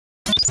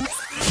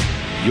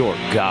your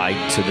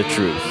guide to the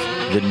truth.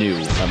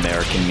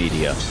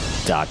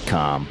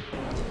 TheNewAmericanMedia.com.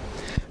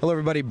 Hello,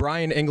 everybody.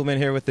 Brian Engelman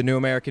here with The New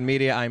American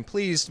Media. I'm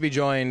pleased to be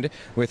joined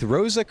with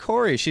Rosa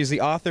Koire. She's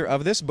the author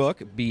of this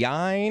book,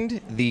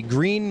 Behind the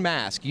Green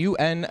Mask,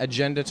 UN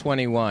Agenda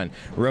 21.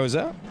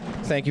 Rosa,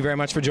 thank you very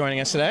much for joining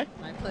us today.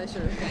 My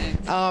pleasure.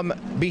 Thanks.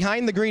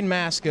 Behind the Green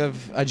Mask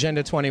of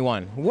Agenda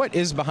 21. What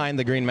is behind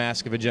the Green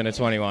Mask of Agenda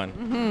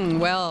 21?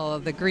 Well,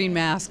 the Green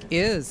Mask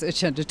is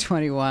Agenda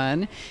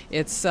 21.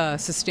 It's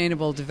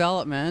sustainable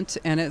development,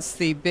 and it's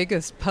the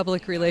biggest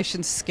public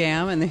relations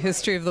scam in the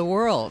history of the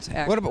world.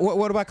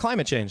 What about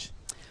climate change?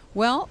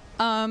 Well,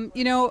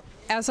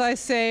 as I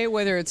say,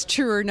 whether it's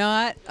true or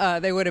not,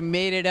 they would have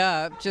made it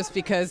up just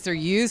because they're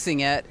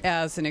using it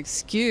as an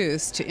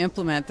excuse to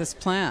implement this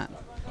plan.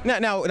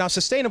 Now,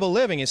 sustainable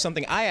living is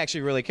something I actually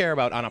really care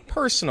about on a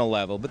personal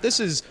level, but this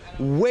is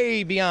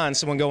way beyond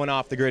someone going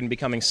off the grid and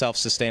becoming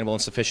self-sustainable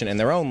and sufficient in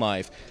their own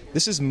life.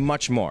 This is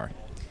much more.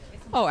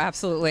 Oh,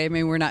 absolutely. I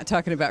mean, we're not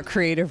talking about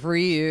creative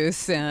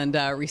reuse and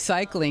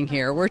recycling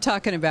here. We're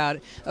talking about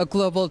a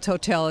global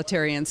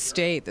totalitarian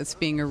state that's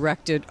being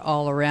erected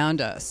all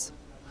around us.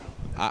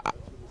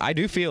 I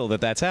do feel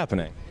that that's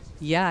happening.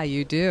 Yeah,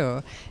 you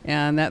do.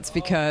 And that's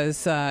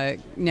because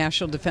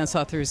National Defense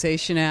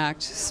Authorization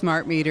Act,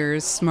 smart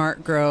meters,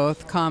 smart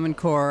growth, Common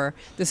Core,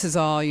 this is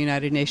all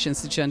United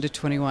Nations Agenda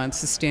 21,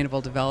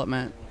 sustainable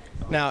development.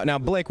 Now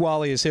Blake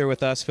Walley is here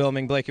with us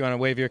filming. Blake, you want to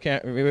wave your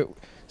camera?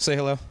 Say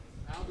hello.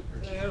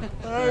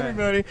 Hi,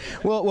 everybody.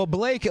 Well,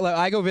 Blake,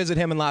 I go visit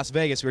him in Las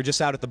Vegas. We were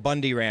just out at the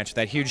Bundy Ranch,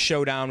 that huge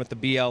showdown with the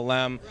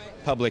BLM,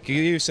 public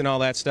use and all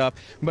that stuff.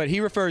 But he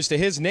refers to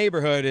his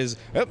neighborhood as,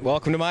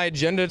 welcome to my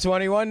Agenda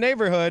 21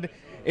 neighborhood.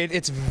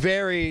 It's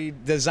very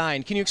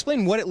designed. Can you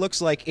explain what it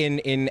looks like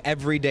in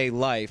everyday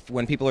life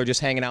when people are just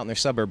hanging out in their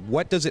suburb?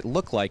 What does it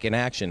look like in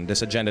action,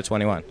 this Agenda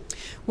 21?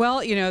 Well,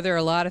 there are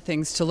a lot of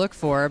things to look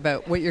for,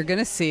 but what you're going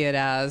to see it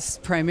as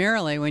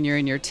primarily when you're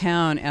in your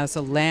town as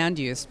a land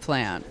use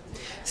plan.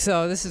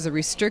 So this is a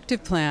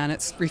restrictive plan.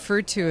 It's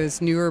referred to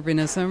as new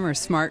urbanism or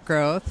smart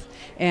growth,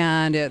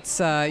 and it's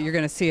you're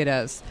going to see it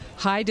as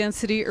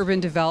high-density urban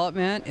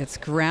development. It's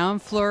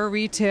ground floor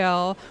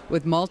retail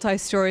with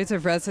multi-stories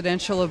of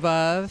residential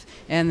above,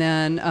 and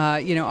then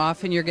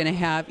often you're going to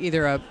have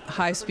either a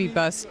high-speed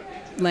bus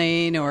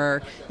lane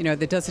or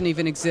that doesn't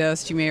even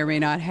exist. You may or may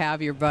not have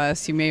your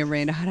bus. You may or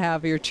may not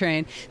have your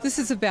train. This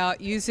is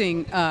about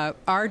using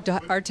our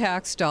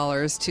tax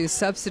dollars to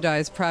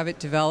subsidize private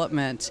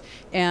development,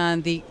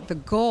 and the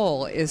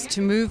goal is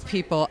to move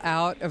people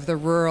out of the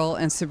rural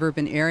and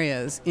suburban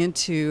areas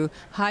into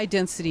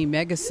high-density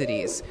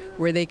megacities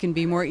where they can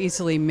be more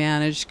easily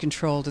managed,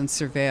 controlled, and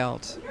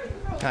surveilled.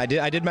 I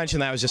did mention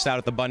that I was just out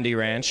at the Bundy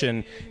Ranch,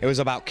 and it was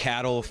about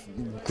cattle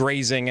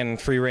grazing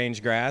and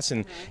free-range grass,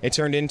 and it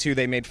turned into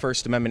they made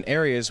First Amendment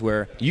areas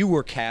where you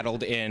were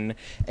cattled in.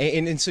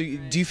 And so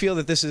do you feel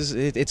that this is,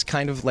 it's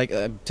kind of like,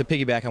 to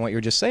piggyback on what you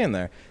were just saying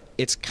there,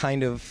 it's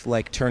kind of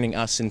like turning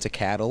us into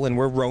cattle, and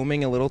we're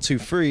roaming a little too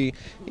free.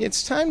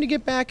 It's time to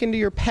get back into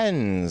your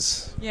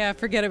pens. Yeah,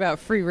 forget about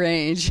free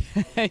range.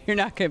 You're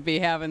not going to be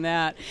having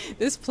that.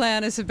 This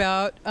plan is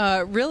about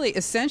really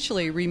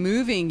essentially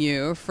removing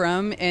you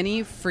from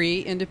any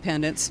free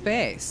independent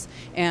space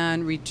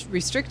and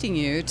restricting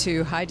you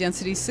to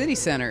high-density city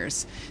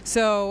centers.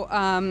 So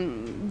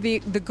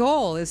the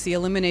goal is the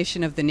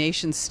elimination of the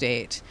nation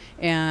state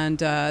and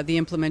the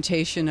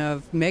implementation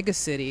of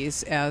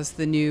megacities as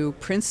the new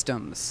princedoms.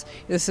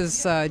 This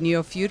is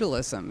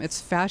neo-feudalism. It's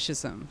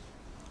fascism.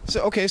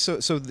 So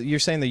you're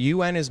saying the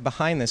UN is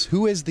behind this.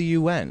 Who is the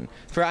UN?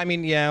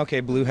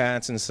 Blue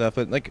hats and stuff,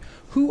 but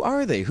who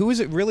are they? Who is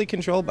it really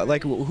controlled by?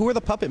 Who are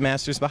the puppet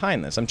masters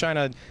behind this? I'm trying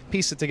to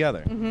piece it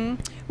together.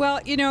 Well,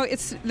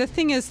 the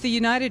thing is, the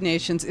United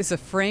Nations is a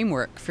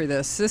framework for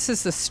this. This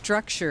is the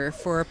structure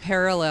for a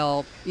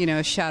parallel,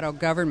 shadow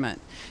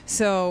government.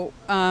 So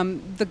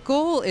the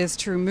goal is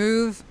to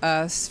remove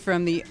us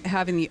from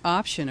having the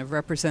option of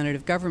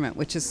representative government,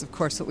 which is, of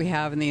course, what we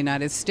have in the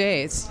United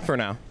States. For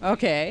now.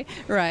 Okay,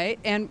 right.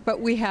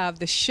 But we have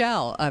the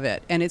shell of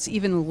it, and it's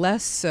even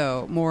less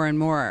so more and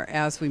more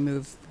as we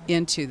move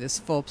into this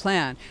full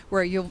plan,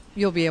 where you'll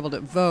be able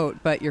to vote,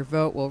 but your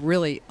vote will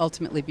really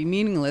ultimately be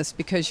meaningless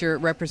because your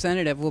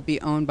representative will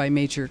be owned by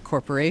major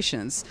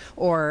corporations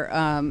or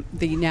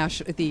the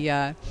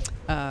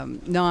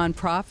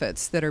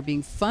nonprofits that are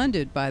being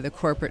funded by the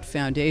corporate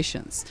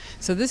foundations.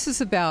 So this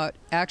is about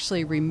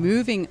actually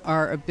removing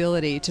our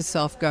ability to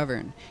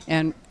self-govern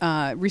and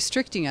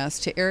restricting us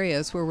to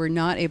areas where we're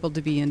not able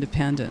to be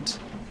independent.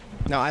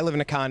 Now, I live in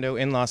a condo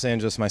in Los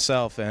Angeles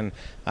myself, and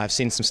I've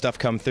seen some stuff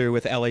come through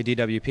with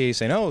LADWP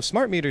saying, "Oh,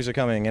 smart meters are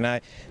coming," and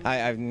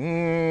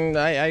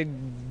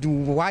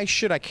why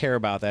should I care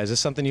about that? Is this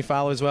something you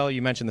follow as well?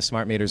 You mentioned the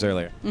smart meters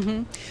earlier.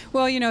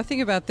 Well,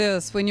 think about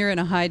this. When you're in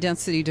a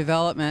high-density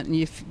development and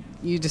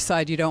you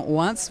decide you don't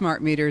want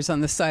smart meters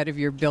on the side of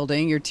your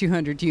building, your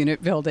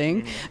 200-unit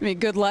building. I mean,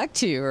 good luck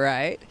to you,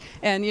 right?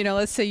 And,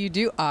 let's say you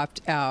do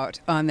opt out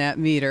on that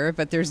meter,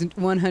 but there's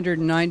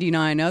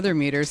 199 other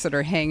meters that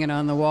are hanging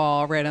on the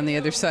wall right on the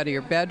other side of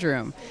your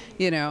bedroom.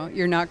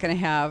 You're not going to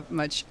have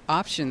much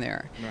option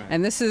there. Right.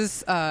 And this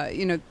is,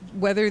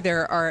 whether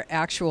there are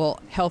actual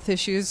health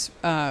issues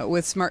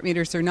with smart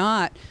meters or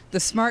not, the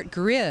smart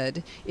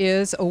grid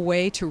is a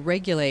way to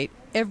regulate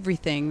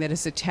everything that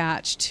is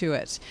attached to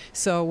it.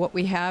 So what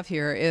we have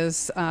here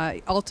is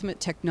ultimate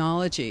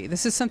technology.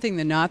 This is something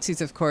the Nazis,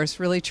 of course,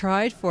 really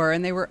tried for,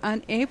 and they were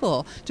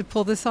unable to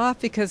pull this off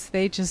because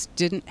they just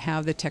didn't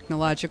have the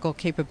technological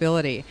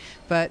capability.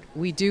 But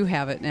we do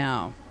have it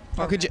now.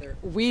 Oh,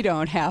 we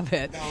don't have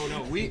it.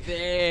 No,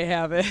 they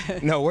have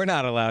it. No, we're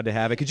not allowed to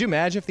have it. Could you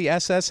imagine if the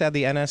SS had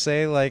the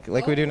NSA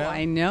like we do now?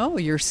 I know,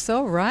 you're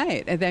so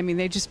right. I mean,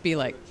 they'd just be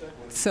like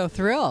so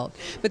thrilled.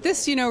 But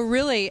this,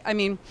 really, I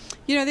mean,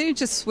 they didn't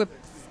just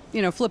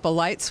flip a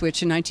light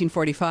switch in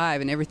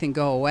 1945 and everything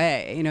go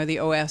away. The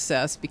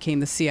OSS became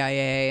the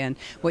CIA, and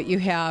what you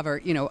have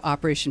are,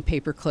 Operation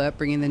Paperclip,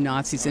 bringing the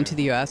Nazis into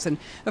the U.S. And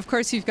of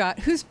course, you've got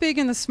who's big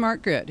in the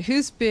smart grid,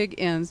 who's big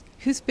in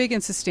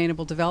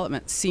sustainable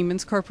development.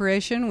 Siemens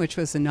Corporation, which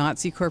was a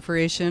Nazi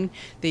corporation.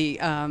 They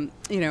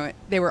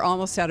were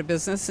almost out of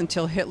business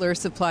until Hitler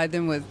supplied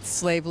them with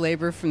slave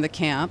labor from the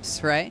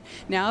camps. Right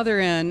now,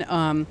 they're in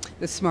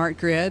the smart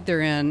grid.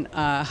 They're in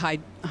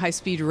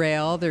high-speed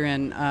rail. They're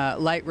in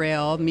light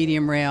rail,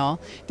 medium rail.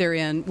 They're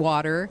in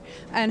water.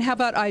 And how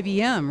about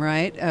IBM,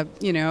 right?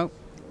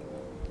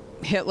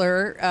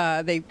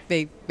 Hitler,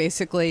 they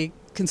basically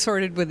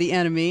consorted with the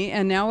enemy,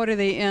 and now what are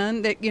they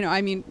in?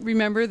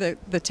 Remember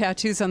the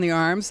tattoos on the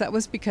arms? That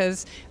was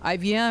because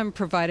IBM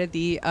provided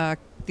the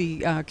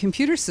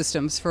computer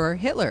systems for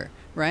Hitler,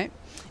 right?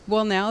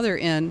 Well, now they're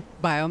in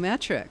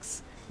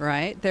biometrics,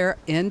 right? They're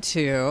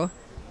into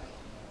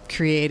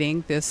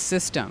creating this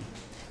system.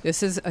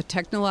 This is a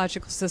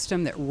technological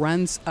system that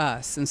runs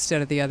us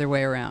instead of the other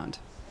way around.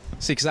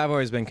 See, because I've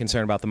always been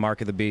concerned about the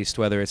mark of the beast,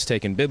 whether it's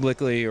taken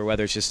biblically or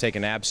whether it's just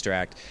taken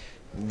abstract.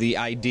 The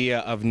idea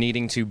of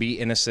needing to be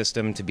in a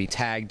system, to be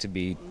tagged, to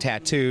be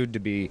tattooed, to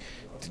be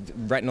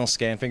retinal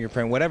scan,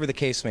 fingerprint, whatever the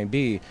case may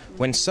be,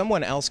 when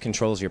someone else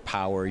controls your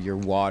power, your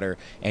water,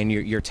 and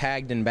you're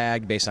tagged and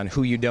bagged based on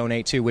who you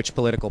donate to, which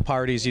political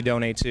parties you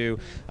donate to,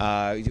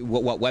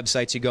 what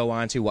websites you go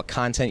on to, what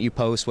content you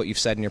post, what you've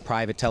said in your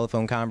private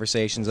telephone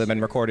conversations that have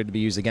been recorded to be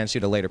used against you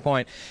at a later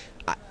point.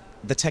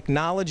 The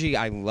technology,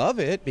 I love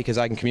it because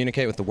I can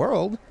communicate with the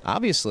world,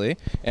 obviously,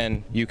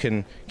 and you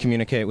can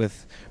communicate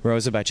with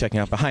Rosa by checking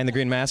out Behind the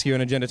Green Mask, you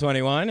and Agenda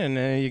 21,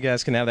 and you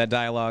guys can have that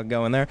dialogue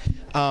going there.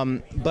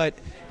 But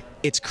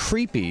it's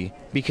creepy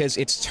because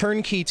it's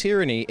turnkey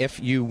tyranny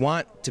if you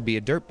want to be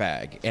a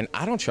dirtbag, and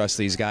I don't trust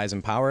these guys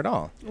in power at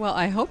all. Well,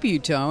 I hope you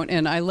don't,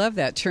 and I love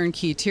that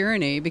turnkey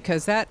tyranny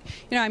because that,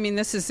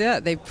 this is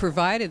it. They've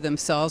provided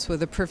themselves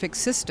with a perfect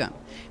system,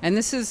 and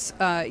this is,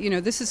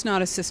 this is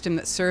not a system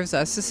that serves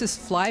us. This is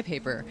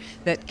flypaper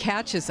that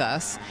catches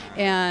us,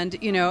 and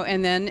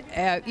and then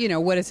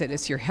what is it?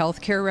 It's your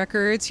healthcare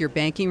records, your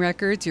banking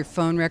records, your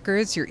phone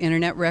records, your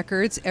internet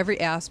records,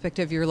 every aspect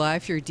of your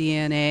life, your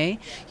DNA,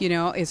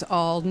 is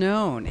all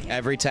known.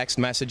 Every text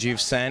message you've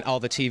sent, all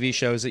the TV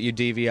shows that you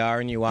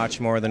DVR and you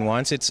watch more than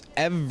once, it's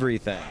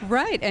everything.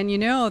 Right, and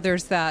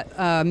there's that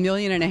 1.5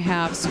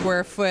 million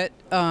square foot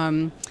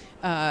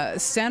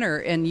center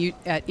in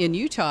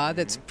Utah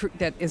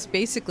that is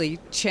basically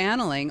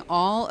channeling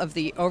all of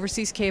the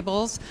overseas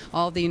cables,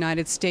 all of the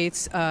United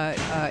States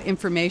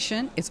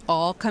information. It's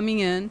all coming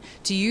in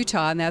to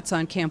Utah, and that's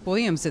on Camp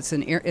Williams. It's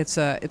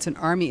an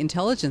Army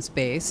intelligence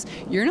base.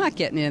 You're not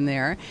getting in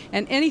there,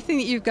 and anything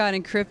that you've got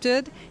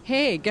encrypted,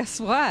 hey, guess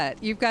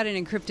what? You've got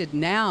it encrypted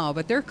now,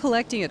 but they're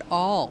collecting it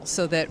all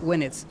so that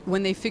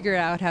when they figure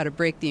out how to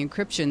break the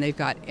encryption, they've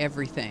got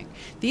everything.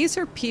 These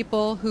are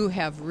people who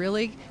have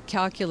really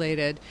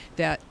calculated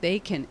that they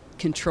can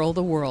control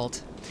the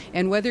world.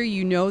 And whether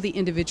you know the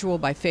individual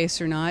by face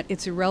or not,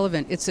 it's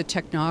irrelevant. It's a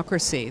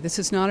technocracy. This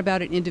is not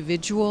about an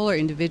individual or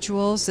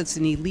individuals. It's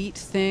an elite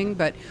thing.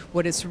 But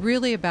what it's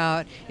really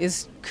about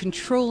is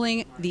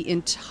controlling the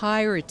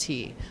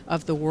entirety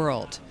of the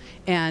world.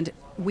 And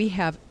we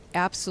have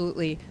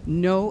absolutely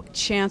no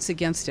chance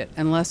against it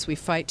unless we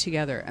fight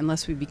together,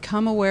 unless we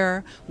become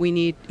aware. We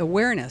need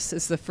awareness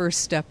is the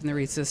first step in the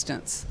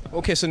resistance.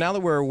 Okay, so now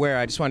that we're aware,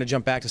 I just want to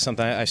jump back to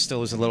something I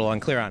still was a little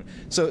unclear on.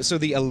 So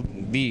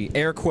the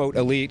air quote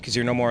elite, because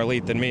you're no more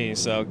elite than me,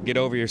 so get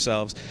over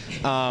yourselves.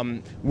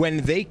 When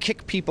they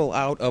kick people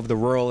out of the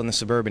rural and the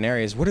suburban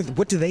areas,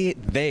 what do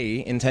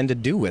they intend to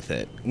do with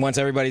it once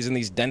everybody's in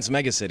these dense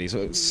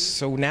megacities?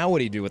 So now what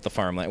do you do with the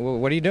farmland?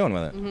 What are you doing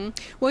with it? Mm-hmm.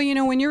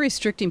 Well, when you're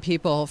restricting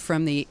people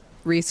from the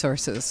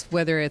resources,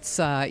 whether it's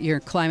your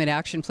climate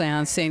action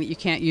plan saying that you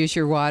can't use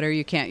your water,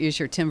 you can't use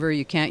your timber,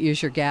 you can't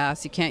use your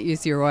gas, you can't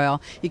use your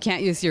oil, you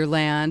can't use your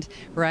land,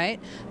 right?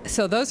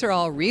 So those are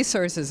all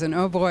resources, and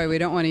oh boy, we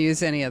don't want to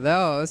use any of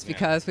those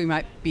because we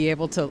might be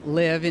able to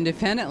live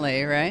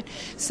independently, right?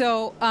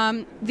 So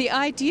the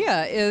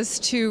idea is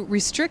to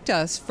restrict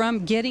us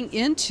from getting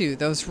into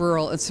those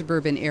rural and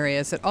suburban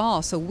areas at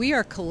all. So we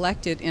are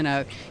collected in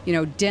a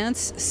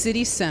dense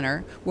city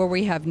center where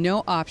we have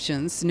no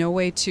options, no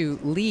way to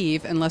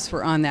leave unless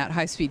we're on that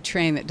high-speed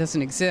train that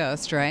doesn't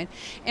exist, right?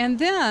 And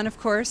then, of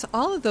course,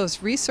 all of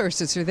those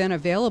resources are then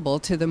available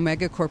to the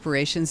mega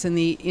corporations and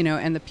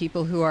the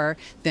people who are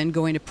then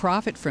going to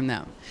profit from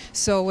them.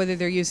 So whether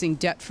they're using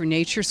debt for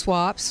nature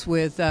swaps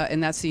with,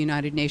 and that's the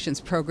United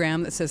Nations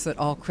program that says that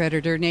all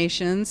creditor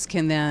nations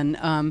can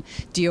then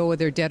deal with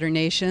their debtor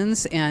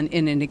nations and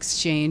in an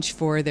exchange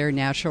for their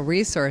natural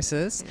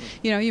resources.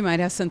 You might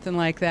have something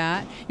like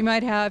that. You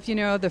might have,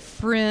 the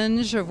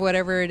fringe of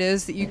whatever it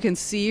is that you can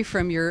see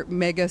from your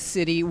mega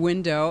city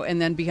window,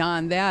 and then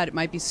beyond that it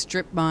might be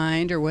strip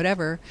mined or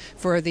whatever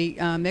for the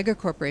mega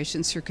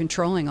corporations who are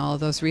controlling all of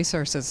those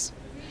resources.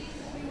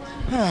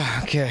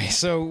 Okay,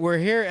 so we're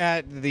here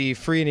at the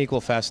Free and Equal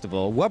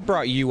Festival. What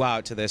brought you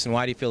out to this, and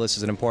why do you feel this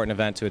is an important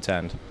event to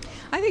attend?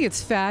 I think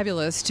it's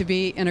fabulous to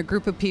be in a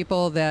group of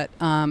people that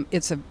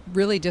it's a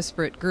really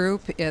disparate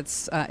group.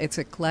 It's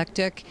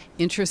eclectic,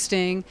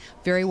 interesting,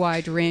 very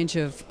wide range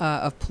of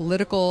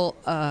political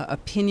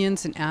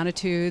opinions and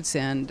attitudes,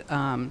 and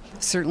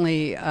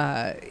certainly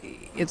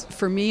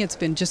for me, it's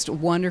been just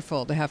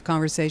wonderful to have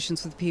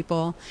conversations with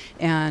people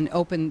and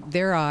open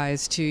their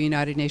eyes to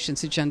United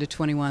Nations Agenda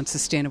 21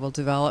 Sustainable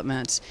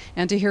Development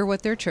and to hear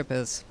what their trip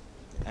is.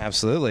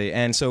 Absolutely.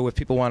 And so if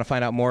people want to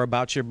find out more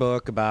about your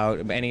book,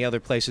 about any other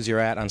places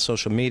you're at on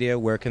social media,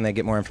 where can they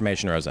get more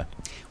information, Rosa?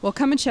 Well,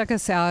 come and check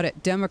us out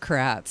at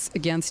Democrats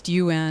Against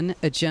UN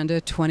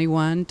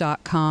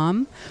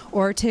Agenda21.com,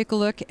 or take a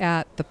look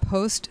at the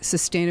Post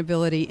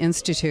Sustainability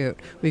Institute.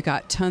 We've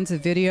got tons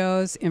of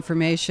videos,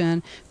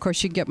 information. Of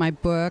course, you can get my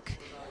book.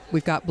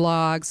 We've got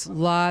blogs,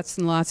 lots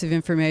and lots of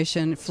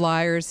information,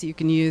 flyers that you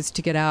can use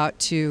to get out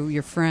to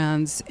your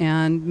friends.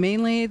 And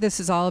mainly,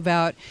 this is all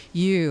about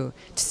you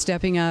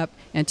stepping up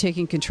and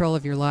taking control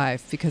of your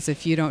life, because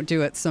if you don't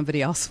do it,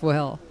 somebody else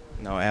will.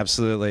 No,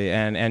 absolutely.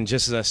 And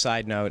just as a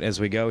side note, as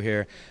we go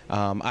here,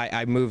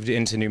 I moved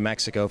into New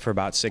Mexico for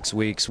about 6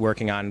 weeks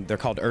working on, they're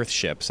called Earth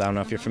ships. I don't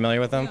know if you're familiar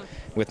with them,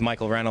 with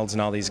Michael Reynolds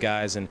and all these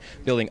guys, and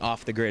building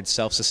off-the-grid,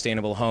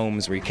 self-sustainable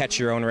homes where you catch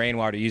your own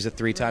rainwater, use it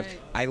 3 times. Right.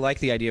 I like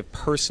the idea of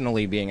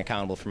personally being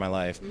accountable for my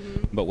life.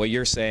 But what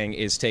you're saying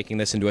is taking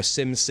this into a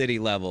Sim City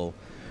level,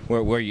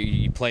 where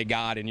you play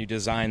God and you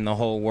design the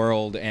whole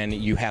world and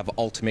you have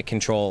ultimate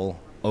control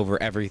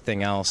over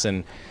everything else.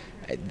 And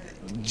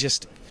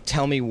just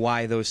tell me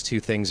why those two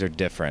things are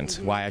different,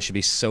 why I should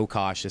be so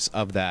cautious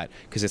of that,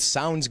 because it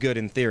sounds good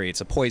in theory. It's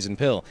a poison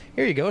pill.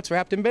 Here you go, it's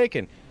wrapped in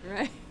bacon.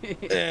 Right.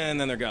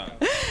 And then they're gone.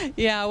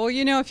 Yeah, well,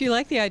 if you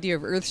like the idea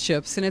of Earth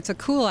ships, and it's a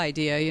cool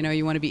idea,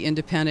 you want to be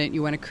independent,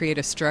 you want to create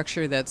a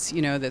structure that's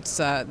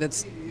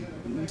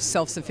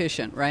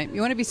self-sufficient, right?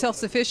 You want to be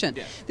self-sufficient.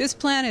 Yeah. This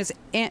plan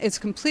is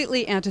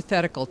completely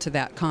antithetical to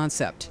that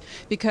concept,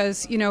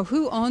 because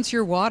who owns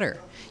your water?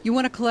 You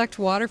want to collect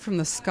water from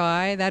the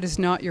sky? That is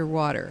not your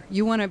water.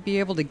 You want to be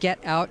able to get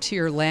out to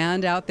your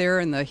land out there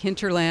in the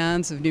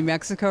hinterlands of New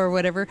Mexico or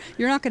whatever.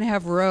 You're not going to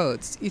have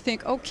roads. You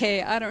think,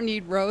 okay, I don't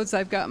need roads.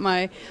 I've got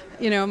my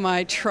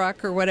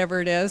truck or whatever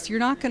it is. You're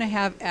not going to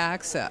have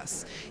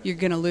access. You're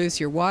going to lose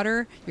your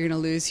water. You're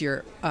going to lose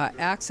your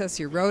access,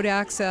 your road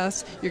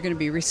access. You're going to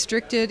be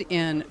restricted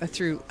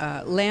through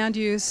land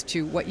use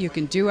to what you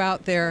can do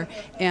out there.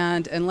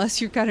 And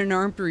unless you've got an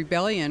armed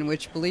rebellion,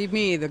 which, believe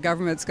me, the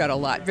government's got a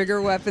lot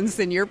bigger weapons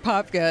than your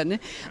pop gun,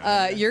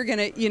 you're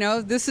going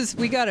to,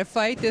 we got to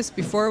fight this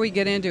before we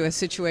get into a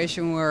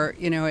situation where,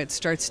 it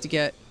starts to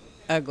get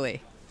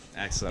ugly.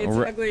 Excellent.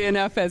 It's ugly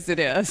enough as it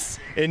is.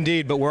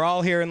 Indeed, but we're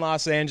all here in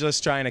Los Angeles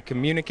trying to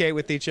communicate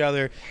with each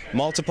other,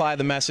 multiply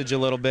the message a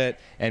little bit,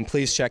 and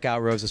please check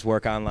out Rosa's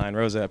work online.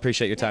 Rosa,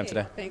 appreciate your time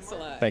today. Thanks a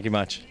lot. Thank you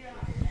much.